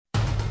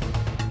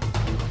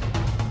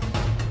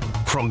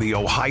From the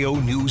Ohio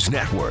News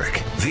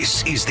Network,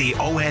 this is the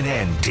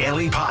ONN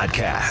Daily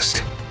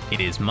Podcast. It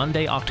is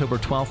Monday, October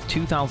 12th,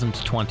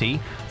 2020.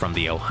 From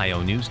the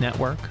Ohio News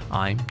Network,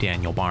 I'm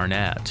Daniel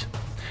Barnett.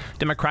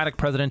 Democratic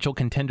presidential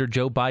contender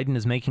Joe Biden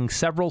is making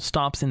several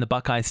stops in the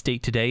Buckeye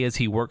State today as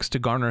he works to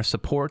garner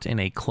support in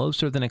a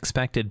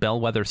closer-than-expected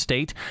bellwether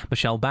state.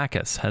 Michelle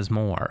Backus has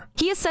more.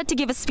 He is set to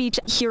give a speech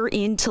here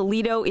in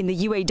Toledo in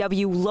the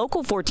UAW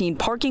Local 14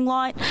 parking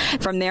lot.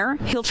 From there,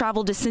 he'll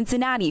travel to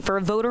Cincinnati for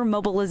a voter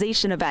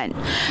mobilization event.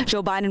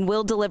 Joe Biden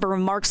will deliver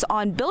remarks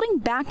on building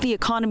back the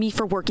economy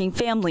for working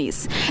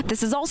families.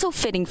 This is also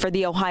fitting for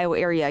the Ohio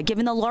area,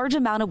 given the large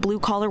amount of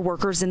blue-collar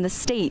workers in the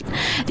state.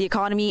 The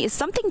economy is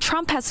something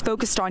Trump has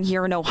focused on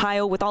here in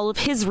Ohio with all of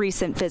his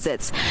recent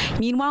visits.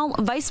 Meanwhile,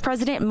 Vice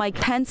President Mike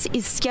Pence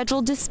is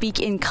scheduled to speak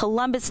in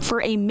Columbus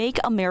for a Make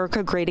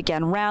America Great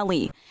Again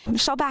rally.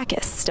 Michelle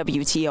Backus,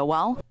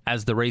 WTOL.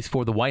 As the race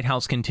for the White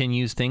House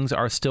continues, things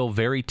are still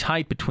very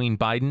tight between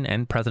Biden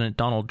and President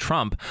Donald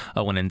Trump.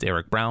 ONN's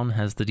Eric Brown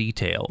has the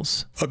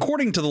details.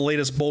 According to the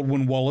latest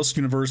Baldwin Wallace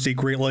University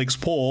Great Lakes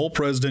poll,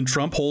 President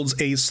Trump holds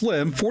a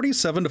slim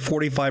 47 to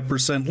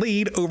 45%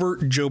 lead over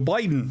Joe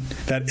Biden.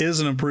 That is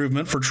an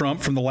improvement for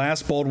Trump from the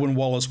last Baldwin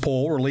Wallace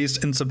poll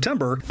released in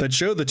September that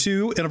showed the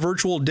two in a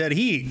virtual dead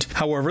heat.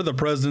 However, the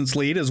president's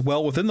lead is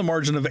well within the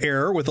margin of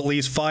error, with at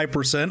least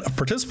 5% of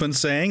participants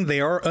saying they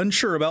are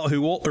unsure about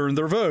who will earn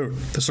their vote.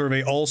 The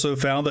survey also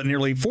found that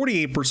nearly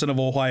 48% of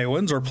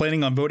Ohioans are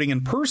planning on voting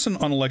in person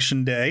on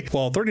Election Day,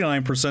 while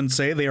 39%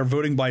 say they are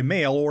voting by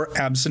mail or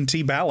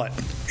absentee ballot.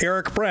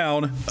 Eric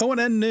Brown,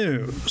 ONN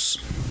News.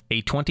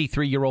 A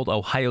 23-year-old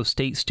Ohio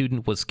State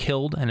student was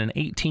killed, and an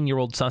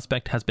 18-year-old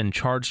suspect has been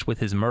charged with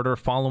his murder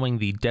following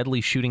the deadly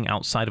shooting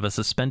outside of a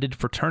suspended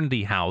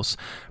fraternity house.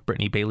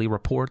 Brittany Bailey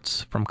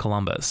reports from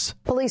Columbus.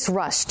 Police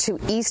rushed to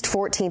East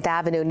 14th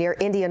Avenue near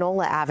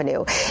Indianola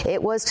Avenue.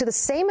 It was to the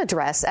same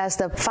address as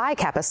the Phi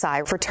Kappa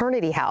Psi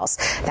fraternity house.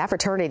 That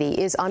fraternity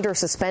is under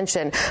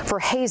suspension for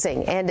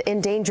hazing and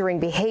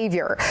endangering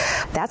behavior.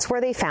 That's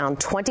where they found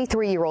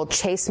 23-year-old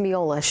Chase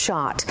Miola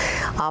shot.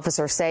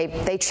 Officers say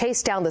they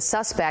chased down the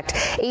suspect,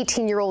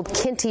 18-year-old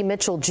Kinty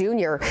Mitchell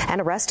Jr.,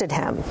 and arrested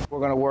him. We're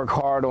going to work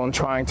hard on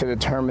trying to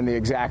determine the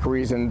exact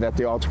reason that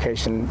the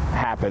altercation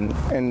happened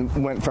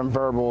and went from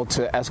verbal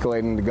to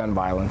escalating to gun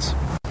violence.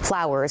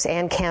 Flowers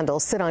and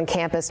candles sit on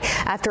campus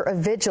after a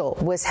vigil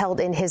was held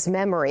in his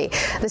memory.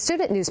 The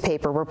student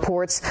newspaper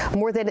reports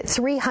more than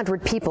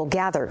 300 people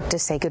gathered to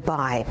say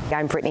goodbye.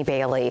 I'm Brittany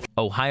Bailey.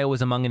 Ohio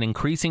is among an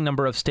increasing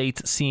number of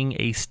states seeing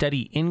a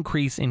steady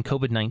increase in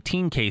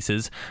COVID-19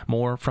 cases.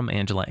 More from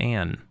Angela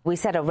Ann. We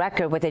set a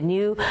record with a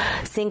new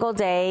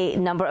single-day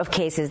number of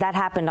cases. That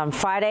happened on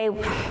Friday.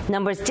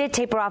 Numbers did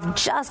taper off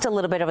just a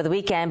little bit over the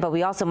weekend, but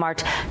we also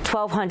marked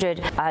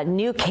 1,200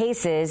 new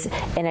cases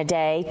in a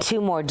day,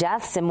 2 more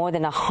deaths, and more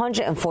than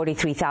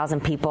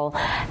 143,000 people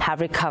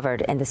have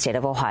recovered in the state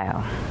of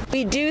Ohio.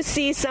 We do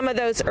see some of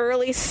those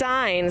early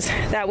signs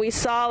that we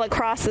saw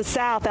across the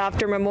South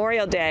after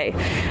Memorial Day,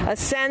 a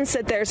sense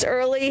that there's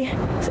early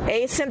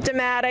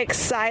asymptomatic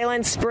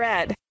silent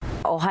spread.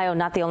 Ohio,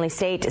 not the only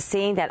state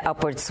seeing that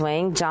upward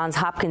swing. Johns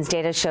Hopkins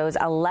data shows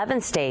 11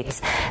 states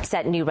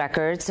set new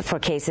records for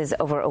cases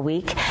over a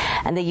week.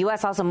 And the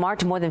U.S. also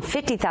marked more than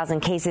 50,000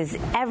 cases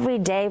every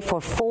day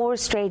for 4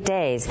 straight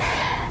days.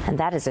 And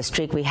that is a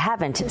streak we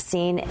haven't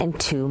seen in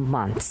 2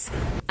 months.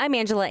 I'm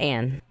Angela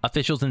Ann.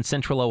 Officials in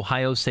central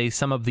Ohio say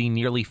some of the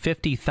nearly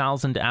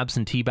 50,000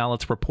 absentee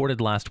ballots reported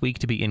last week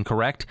to be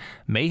incorrect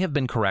may have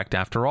been correct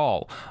after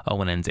all.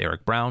 ONN's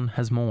Eric Brown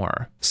has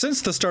more.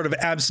 Since the start of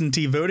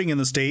absentee voting in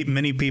the state,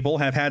 many people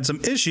have had some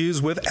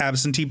issues with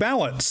absentee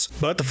ballots.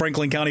 But the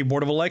Franklin County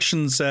Board of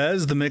Elections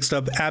says the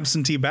mixed-up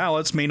absentee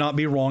ballots may not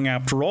be wrong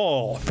after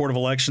all. Board of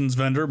Elections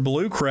vendor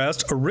Blue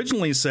Crest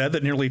originally said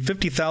that nearly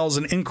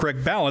 50,000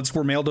 incorrect ballots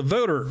were mailed to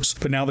voters,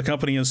 but now the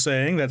company is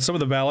saying that some of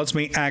the ballots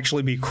may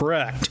actually be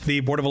correct.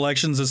 The Board of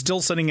Elections is still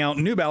sending out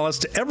new ballots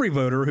to every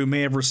voter who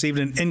may have received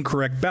an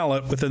incorrect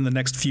ballot within the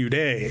next few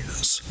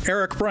days.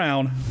 Eric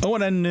Brown,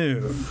 ONN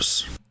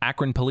News.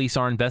 Akron police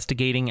are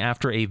investigating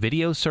after a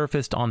video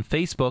surfaced on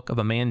Facebook of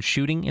a man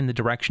shooting in the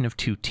direction of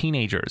 2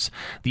 teenagers.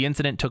 The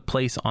incident took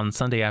place on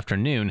Sunday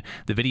afternoon.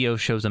 The video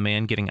shows a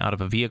man getting out of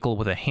a vehicle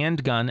with a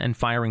handgun and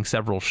firing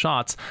several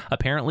shots,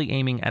 apparently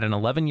aiming at an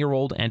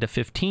 11-year-old and a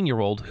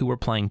 15-year-old who were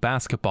playing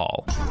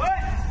basketball.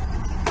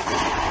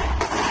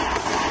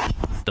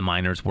 The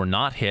minors were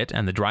not hit,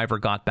 and the driver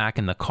got back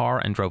in the car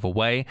and drove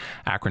away.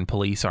 Akron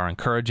police are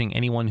encouraging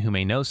anyone who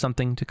may know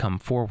something to come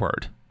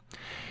forward.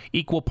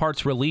 Equal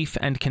parts relief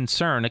and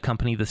concern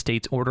accompany the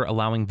state's order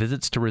allowing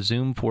visits to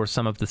resume for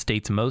some of the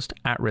state's most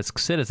at-risk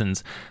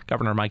citizens.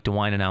 Governor Mike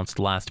DeWine announced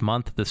last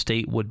month the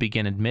state would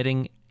begin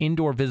admitting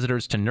indoor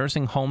visitors to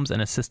nursing homes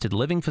and assisted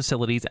living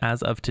facilities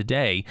as of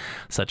today.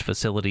 Such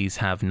facilities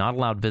have not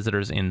allowed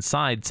visitors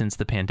inside since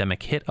the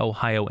pandemic hit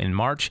Ohio in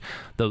March,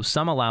 though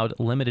some allowed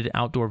limited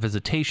outdoor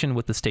visitation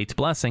with the state's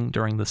blessing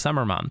during the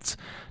summer months.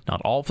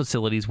 Not all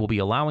facilities will be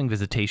allowing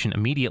visitation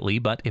immediately,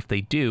 but if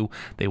they do,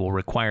 they will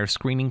require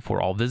screening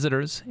for all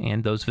visitors,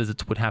 and those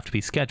visits would have to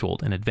be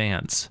scheduled in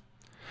advance.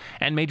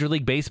 And Major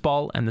League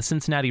Baseball and the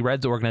Cincinnati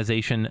Reds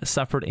organization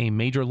suffered a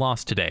major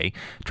loss today.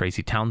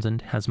 Tracy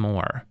Townsend has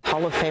more.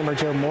 Hall of Famer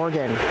Joe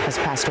Morgan has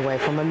passed away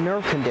from a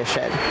nerve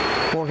condition.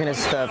 Morgan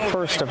is the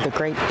first of the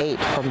great 8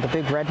 from the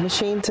Big Red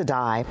Machine to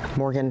die.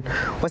 Morgan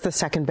was the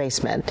second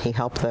baseman. He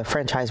helped the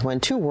franchise win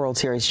 2 World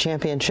Series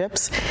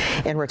championships.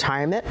 In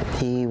retirement,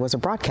 he was a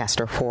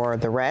broadcaster for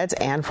the Reds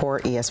and for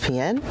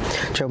ESPN.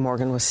 Joe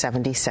Morgan was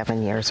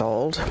 77 years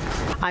old.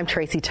 I'm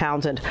Tracy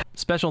Townsend.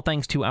 Special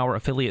thanks to our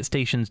affiliate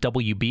stations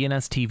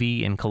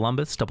WBNS-TV in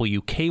Columbus,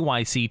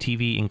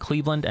 WKYC-TV in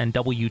Cleveland, and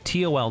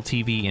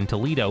WTOL-TV in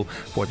Toledo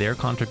for their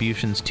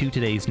contributions to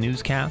today's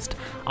newscast.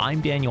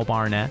 I'm Daniel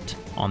Barnett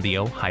on the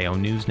Ohio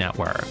News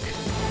Network.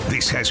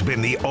 This has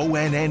been the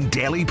ONN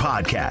Daily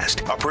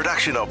Podcast, a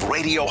production of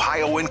Radio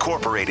Ohio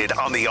Incorporated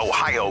on the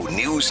Ohio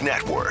News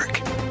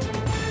Network.